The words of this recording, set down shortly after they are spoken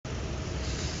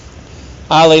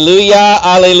Alleluia,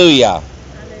 alleluia.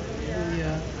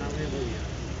 Alleluia,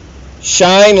 alleluia.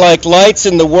 Shine like lights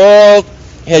in the world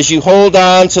as you hold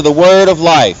on to the word of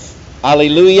life.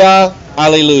 Alleluia,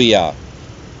 alleluia.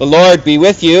 The Lord be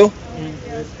with you. And with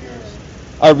yours.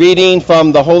 A reading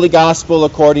from the Holy Gospel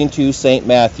according to St.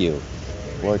 Matthew.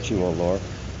 Lord, you, O Lord.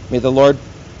 May the Lord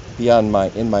be in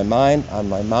my mind, on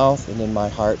my mouth, and in my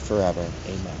heart forever.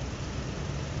 Amen.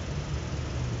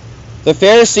 The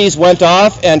Pharisees went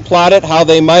off and plotted how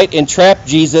they might entrap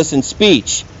Jesus in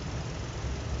speech.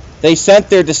 They sent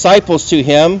their disciples to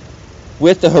him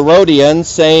with the Herodians,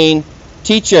 saying,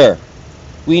 "Teacher,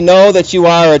 we know that you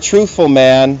are a truthful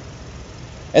man,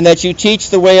 and that you teach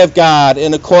the way of God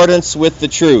in accordance with the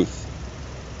truth.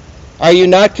 Are you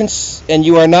not and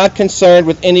you are not concerned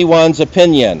with anyone's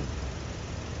opinion,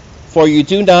 for you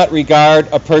do not regard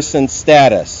a person's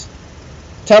status.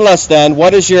 Tell us then,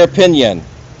 what is your opinion?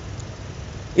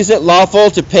 Is it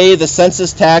lawful to pay the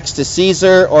census tax to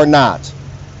Caesar or not?"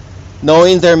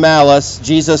 Knowing their malice,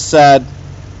 Jesus said,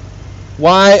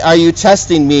 "Why are you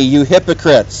testing me, you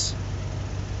hypocrites?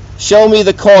 Show me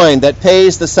the coin that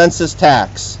pays the census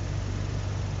tax."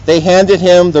 They handed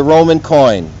him the Roman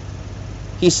coin.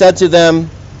 He said to them,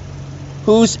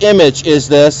 "Whose image is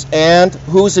this, and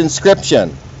whose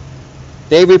inscription?"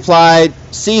 They replied,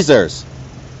 "Caesar's."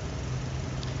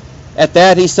 At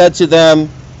that he said to them,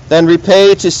 "Then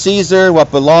repay to Caesar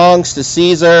what belongs to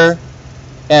Caesar,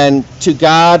 and to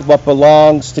God what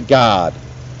belongs to God."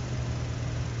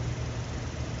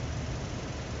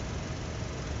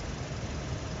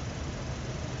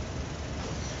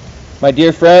 My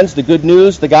dear friends, the good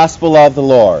news, the gospel of the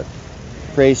Lord.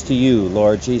 Praise to you,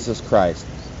 Lord Jesus Christ.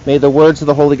 May the words of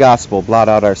the Holy Gospel blot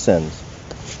out our sins.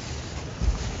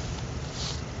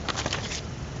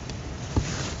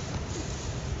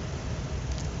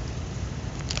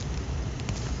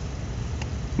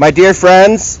 My dear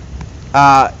friends,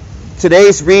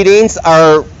 today's readings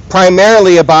are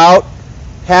primarily about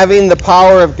having the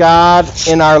power of God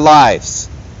in our lives,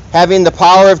 having the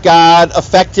power of God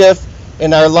effective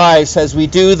in our lives as we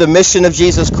do the mission of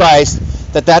Jesus Christ,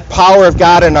 that power of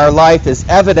God in our life is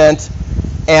evident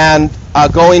and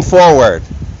going forward.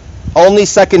 Only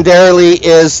secondarily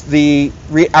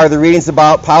are the readings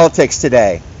about politics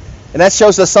today. And that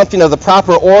shows us something of the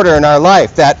proper order in our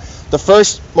life, that the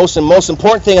first, most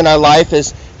important thing in our life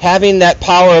is having that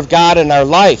power of God in our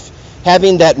life,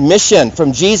 having that mission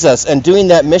from Jesus and doing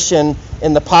that mission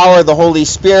in the power of the Holy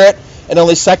Spirit, and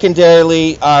only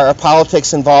secondarily are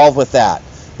politics involved with that.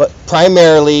 But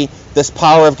primarily, this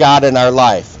power of God in our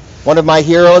life. One of my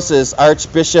heroes is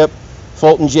Archbishop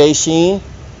Fulton J. Sheen,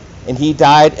 and he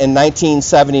died in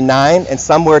 1979, and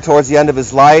somewhere towards the end of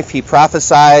his life, he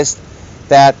prophesied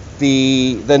that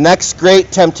the next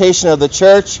great temptation of the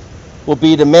church will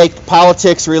be to make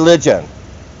politics religion.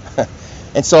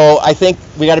 And so I think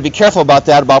we got to be careful about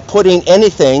that, about putting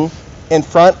anything in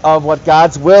front of what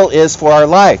God's will is for our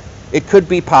life. It could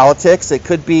be politics, it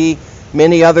could be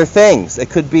many other things, it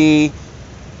could be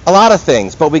a lot of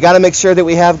things, but we got to make sure that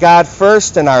we have God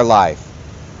first in our life.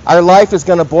 Our life is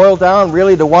going to boil down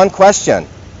really to one question.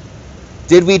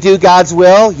 Did we do God's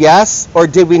will? Yes. Or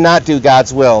did we not do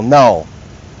God's will? No.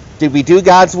 Did we do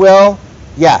God's will?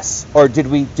 Yes. Or did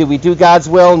we do God's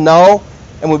will? No.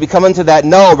 And when we come into that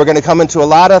no, we're going to come into a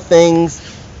lot of things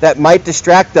that might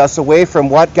distract us away from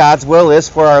what God's will is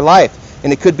for our life.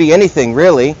 And it could be anything,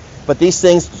 really. But these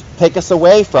things take us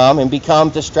away from and become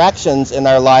distractions in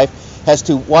our life as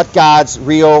to what God's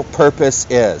real purpose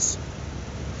is.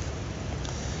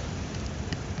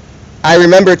 I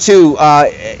remember, too,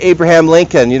 Abraham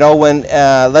Lincoln. You know, when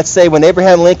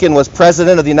Abraham Lincoln was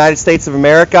president of the United States of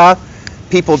America,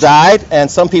 people died, and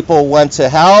some people went to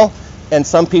hell, and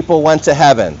some people went to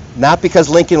heaven. Not because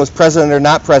Lincoln was president or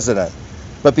not president,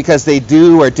 but because they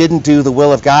do or didn't do the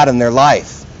will of God in their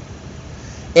life.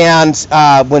 And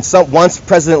once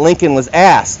President Lincoln was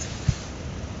asked,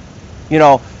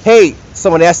 hey,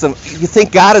 someone asked him, "You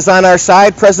think God is on our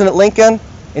side, President Lincoln?"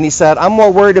 And he said, "I'm more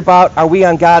worried about, are we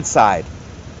on God's side?"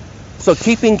 So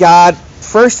keeping God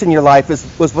first in your life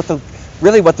was what the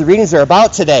readings are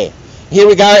about today. Here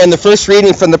we are in the first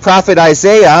reading from the prophet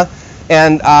Isaiah,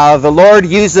 and the Lord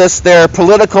uses their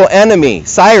political enemy,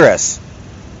 Cyrus.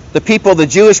 The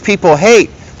Jewish people hate.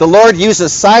 The Lord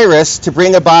uses Cyrus to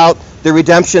bring about the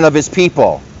redemption of his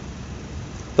people.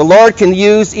 The Lord can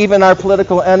use even our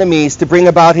political enemies to bring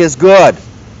about his good.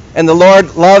 And the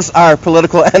Lord loves our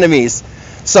political enemies.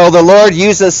 So the Lord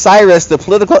uses Cyrus, the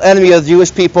political enemy of the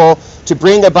Jewish people, to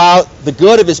bring about the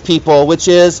good of his people, which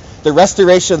is the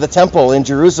restoration of the temple in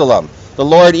Jerusalem. The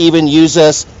Lord even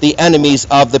uses the enemies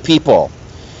of the people.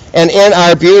 And in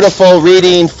our beautiful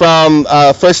reading from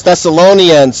 1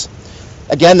 Thessalonians,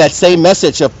 again, that same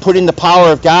message of putting the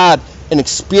power of God and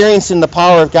experiencing the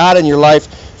power of God in your life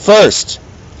first.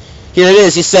 Here it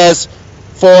is. He says,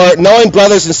 "For knowing,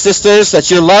 brothers and sisters, that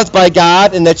you're loved by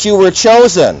God and that you were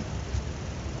chosen."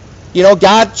 You know,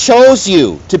 God chose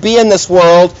you to be in this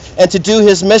world and to do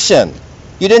his mission.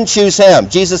 You didn't choose him.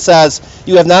 Jesus says,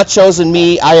 "You have not chosen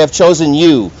me, I have chosen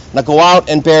you. Now go out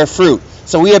and bear fruit."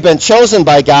 So we have been chosen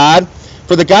by God.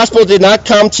 "For the gospel did not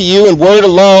come to you in word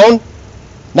alone,"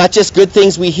 not just good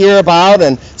things we hear about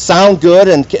and sound good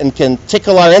and can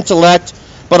tickle our intellect,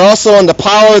 "but also in the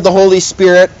power of the Holy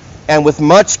Spirit and with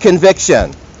much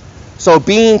conviction." So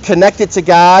being connected to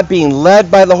God, being led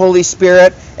by the Holy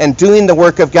Spirit, and doing the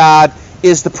work of God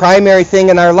is the primary thing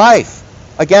in our life.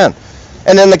 Again.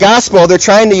 And in the gospel, they're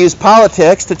trying to use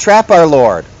politics to trap our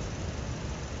Lord.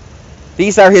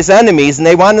 These are his enemies, and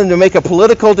they want him to make a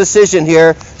political decision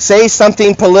here, say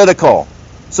something political,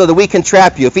 so that we can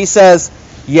trap you. If he says,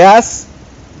 yes,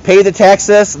 pay the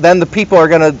taxes, then the people are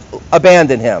going to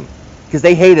abandon him, because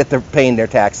they hate it, they're paying their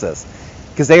taxes.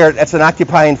 Because it's an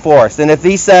occupying force. And if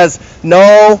he says,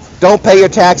 no, don't pay your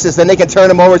taxes, then they can turn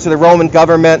him over to the Roman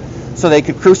government so they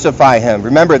could crucify him.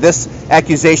 Remember, this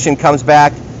accusation comes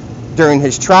back during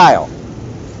his trial.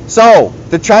 So,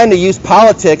 they're trying to use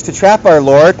politics to trap our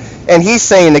Lord, and he's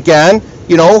saying again,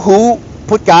 you know, who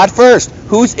put God first?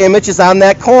 Whose image is on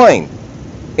that coin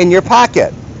in your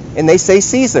pocket? And they say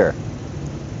Caesar.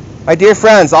 My dear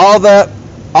friends, all the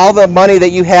money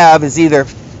that you have is either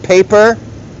paper,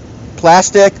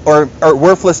 plastic, or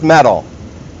worthless metal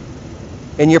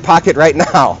in your pocket right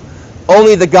now.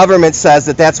 Only the government says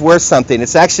that that's worth something.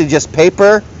 It's actually just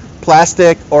paper,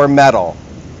 plastic, or metal.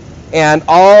 And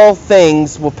all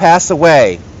things will pass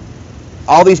away.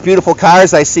 All these beautiful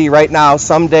cars I see right now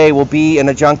someday will be in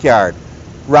a junkyard,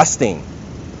 rusting.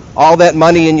 All that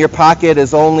money in your pocket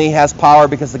only has power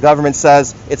because the government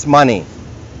says it's money.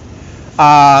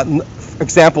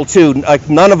 Example 2,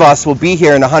 none of us will be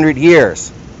here in 100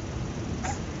 years.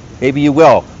 Maybe you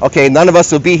will. Okay, none of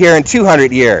us will be here in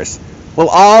 200 years. We'll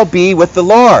all be with the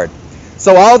Lord.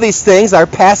 So all these things are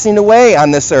passing away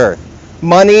on this earth.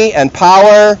 Money and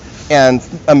power and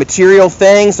material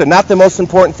things are not the most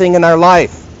important thing in our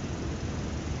life.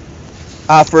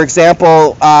 For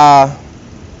example, I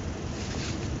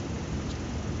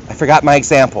forgot my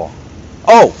example.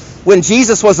 Oh, when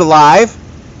Jesus was alive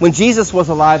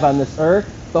on this earth,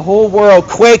 the whole world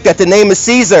quaked at the name of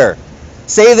Caesar.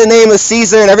 Say the name of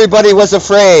Caesar and everybody was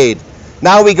afraid.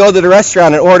 Now we go to the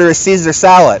restaurant and order a Caesar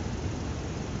salad.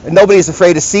 And nobody's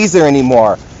afraid of Caesar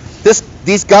anymore.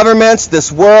 These governments,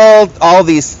 this world, all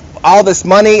this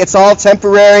money, it's all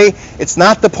temporary. It's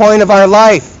not the point of our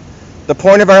life. The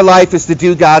point of our life is to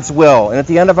do God's will. And at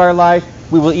the end of our life,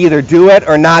 we will either do it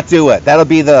or not do it. That'll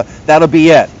be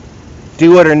it.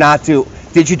 Do it or not do.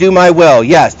 Did you do my will?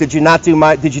 Yes. Did you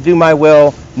do my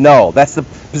will? No. That's the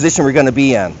position we're going to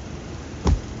be in.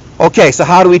 Okay, so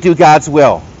how do we do God's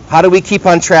will? How do we keep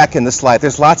on track in this life?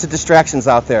 There's lots of distractions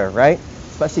out there, right?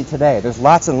 Especially today. There's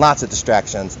lots and lots of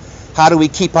distractions. How do we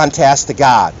keep on task to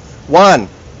God? 1,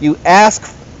 you ask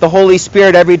the Holy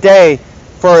Spirit every day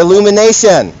for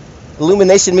illumination.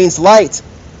 Illumination means light.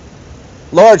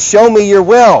 Lord, show me your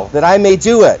will that I may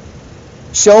do it.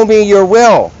 Show me your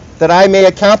will that I may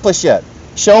accomplish it.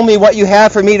 Show me what you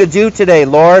have for me to do today,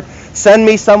 Lord. Send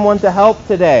me someone to help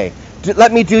today.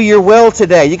 Let me do your will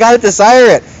today. You got to desire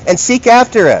it and seek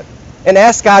after it and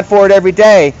ask God for it every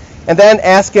day, and then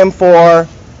ask him for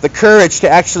the courage to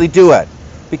actually do it.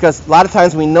 Because a lot of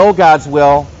times we know God's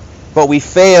will, but we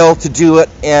fail to do it,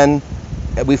 and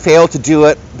we fail to do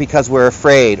it because we're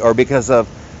afraid or because of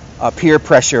peer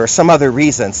pressure or some other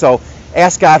reason. So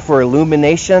ask God for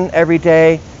illumination every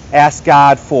day. Ask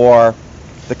God for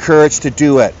the courage to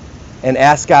do it. And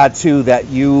ask God, too, that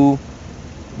you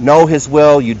know his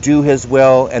will, you do his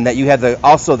will, and that you have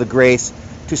also the grace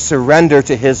to surrender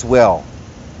to his will.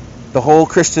 The whole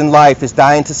Christian life is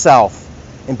dying to self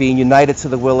and being united to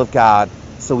the will of God,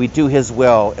 so we do his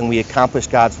will and we accomplish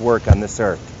God's work on this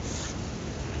earth.